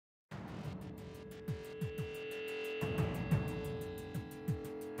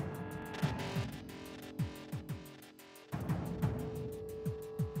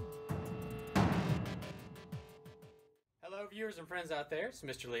viewers and friends out there, it's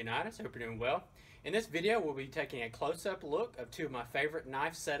Mr. Leonidas. Hope you're doing well. In this video, we'll be taking a close-up look of two of my favorite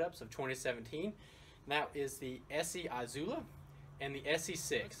knife setups of 2017. That is the ESEE Izula and the ESEE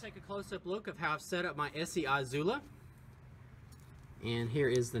 6. Let's take a close-up look of how I've set up my ESEE Izula. And here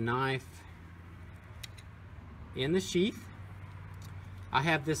is the knife in the sheath. I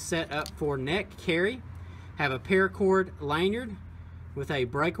have this set up for neck carry. Have a paracord lanyard with a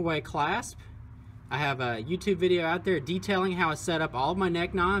breakaway clasp. I have a YouTube video out there detailing how I set up all of my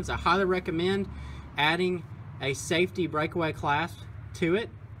neck knives. I highly recommend adding a safety breakaway clasp to it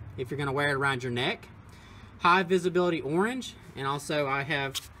if you're going to wear it around your neck. High visibility orange, and also I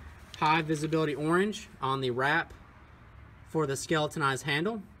have high visibility orange on the wrap for the skeletonized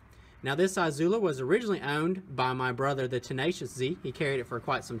handle. Now this Izula was originally owned by my brother, the Tenacious Z. He carried it for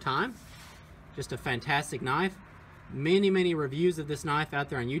quite some time. Just a fantastic knife. Many reviews of this knife out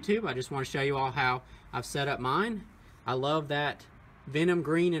there on YouTube. I just want to show you all how I've set up mine. I love that venom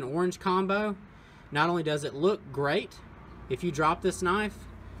green and orange combo. Not only does it look great, if you drop this knife,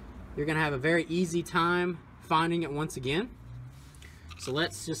 you're going to have a very easy time finding it once again. So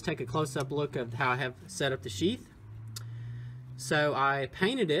let's just take a close-up look of how I have set up the sheath. So I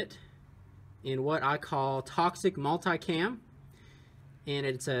painted it in what I call toxic multicam. And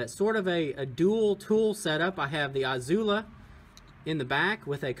it's a sort of a dual tool setup. I have the Izula in the back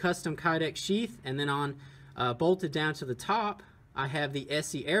with a custom Kydex sheath, and then on bolted down to the top I have the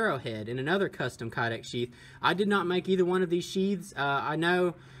ESEE Arrowhead in another custom Kydex sheath. I did not make either one of these sheaths. I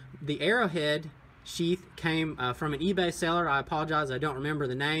know the Arrowhead sheath came from an eBay seller. I apologize, I don't remember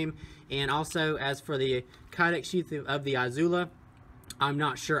the name. And also, as for the Kydex sheath of the Izula, I'm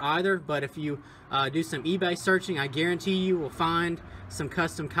not sure either, but if you do some eBay searching, I guarantee you will find some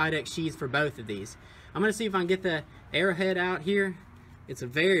custom Kydex sheaths for both of these. I'm going to see if I can get the Arrowhead out here. It's a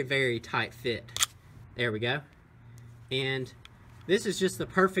very tight fit. There we go. And this is just the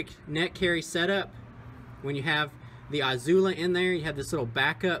perfect neck carry setup. When you have the Izula in there, you have this little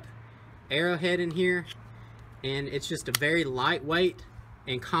backup Arrowhead in here, and it's just a very lightweight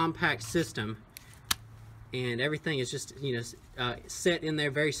and compact system. And everything is just, set in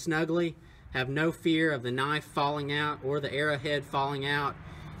there very snugly. Have no fear of the knife falling out or the arrowhead falling out.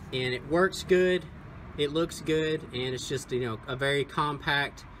 And it works good, it looks good, and it's just, a very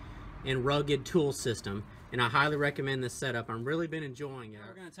compact and rugged tool system. And I highly recommend this setup. I've really been enjoying it.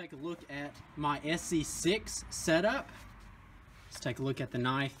 We're going to take a look at my ESEE 6 setup. Let's take a look at the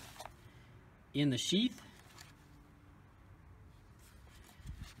knife in the sheath.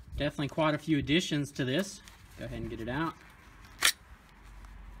 Definitely quite a few additions to this. Go ahead and get it out.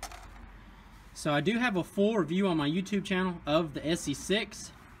 So I do have a full review on my YouTube channel of the ESEE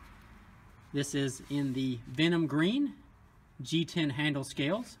 6. This is in the Venom Green G10 handle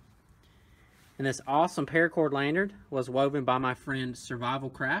scales. And this awesome paracord lanyard was woven by my friend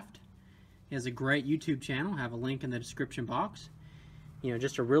Survival Craft. He has a great YouTube channel. I have a link in the description box.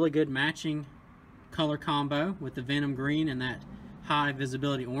 Just a really good matching color combo with the Venom Green and that high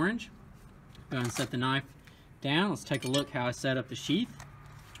visibility orange. Go ahead and set the knife down. Let's take a look how I set up the sheath.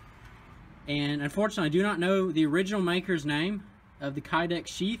 And unfortunately, I do not know the original maker's name of the Kydex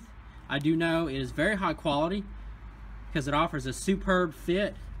sheath. I do know it is very high quality because it offers a superb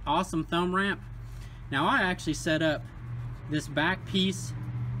fit, awesome thumb ramp. Now I actually set up this back piece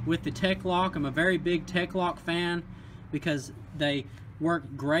with the Tech Lock. I'm a very big Tech Lock fan because they work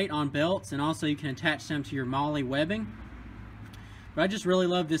great on belts, and also you can attach them to your MOLLE webbing. But I just really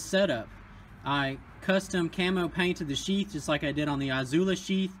love this setup. I custom camo painted the sheath just like I did on the Izula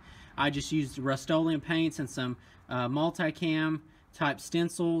sheath. I just used Rust-Oleum paints and some multicam type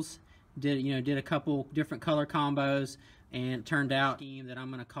stencils. Did a couple different color combos, and it turned out that I'm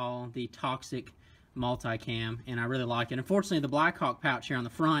going to call the Toxic Multicam, and I really like it. Unfortunately, the Blackhawk pouch here on the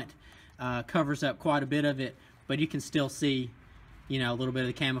front covers up quite a bit of it, but you can still see, a little bit of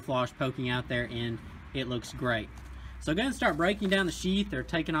the camouflage poking out there, and it looks great. So go ahead and start breaking down the sheath or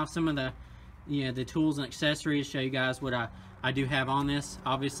taking off some of the the tools and accessories. Show you guys what I do have on this.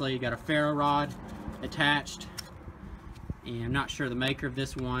 Obviously, you got a ferro rod attached, and I'm not sure the maker of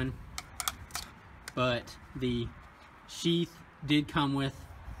this one, but the sheath did come with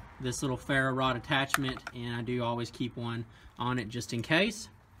this little ferro rod attachment, and I do always keep one on it just in case.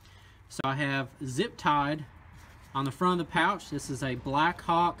 So I have zip tied on the front of the pouch. This is a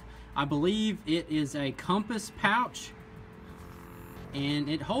Blackhawk. I believe it is a compass pouch, and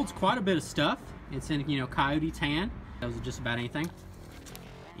it holds quite a bit of stuff. It's in coyote tan. That was just about anything.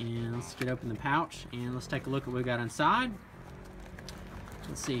 And let's get open the pouch and let's take a look at what we got inside.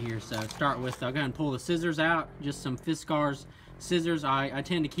 Let's see here. So start with, I'll go ahead and pull the scissors out. Just some Fiskars scissors. I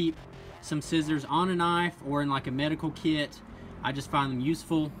tend to keep some scissors on a knife or in like a medical kit. I just find them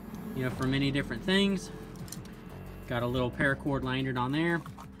useful, you know, for many different things. Got a little paracord lanyard on there.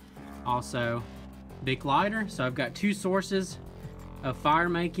 Also, big lighter. So I've got two sources of fire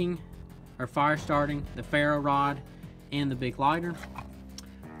making or fire starting, the ferro rod and the big lighter.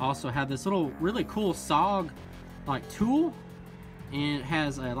 Also have this little really cool SOG like tool, and it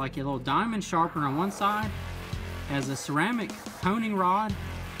has like a little diamond sharpener on one side, has a ceramic honing rod,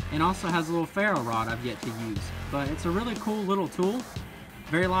 and also has a little ferro rod I've yet to use. But it's a really cool little tool,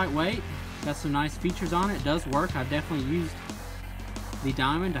 very lightweight, got some nice features on it. It does work. I've definitely used the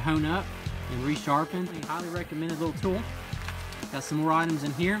diamond to hone up and resharpen. Highly recommended little tool. Got some more items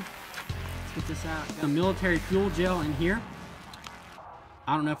in here. Let's get this out. Got some military fuel gel in here.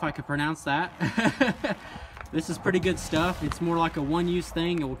 I don't know if I could pronounce that. This is pretty good stuff. It's more like a one-use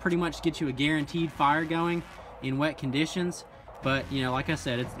thing. It will pretty much get you a guaranteed fire going in wet conditions. But, you know, like I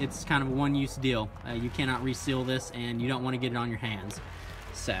said, it's kind of a one-use deal. You cannot reseal this, and you don't want to get it on your hands.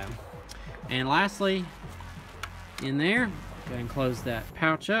 So, and lastly, in there, go ahead and close that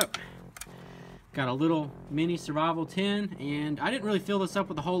pouch up. Got a little mini survival tin, and I didn't really fill this up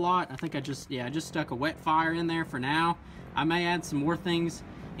with a whole lot. I think I just stuck a wet fire in there for now. I may add some more things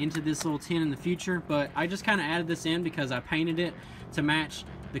into this little tin in the future, but I just kind of added this in because I painted it to match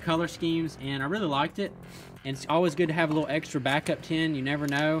the color schemes, and I really liked it. And it's always good to have a little extra backup tin. You never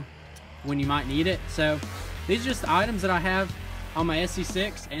know when you might need it. So these are just the items that I have on my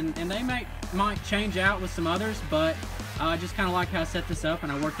SE6, and they might change out with some others, but I just kind of like how I set this up,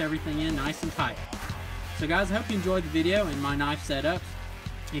 and I worked everything in nice and tight. So guys, I hope you enjoyed the video and my knife setup.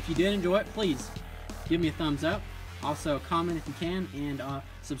 If you did enjoy it, please give me a thumbs up. Also comment if you can, and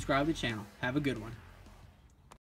subscribe to the channel. Have a good one.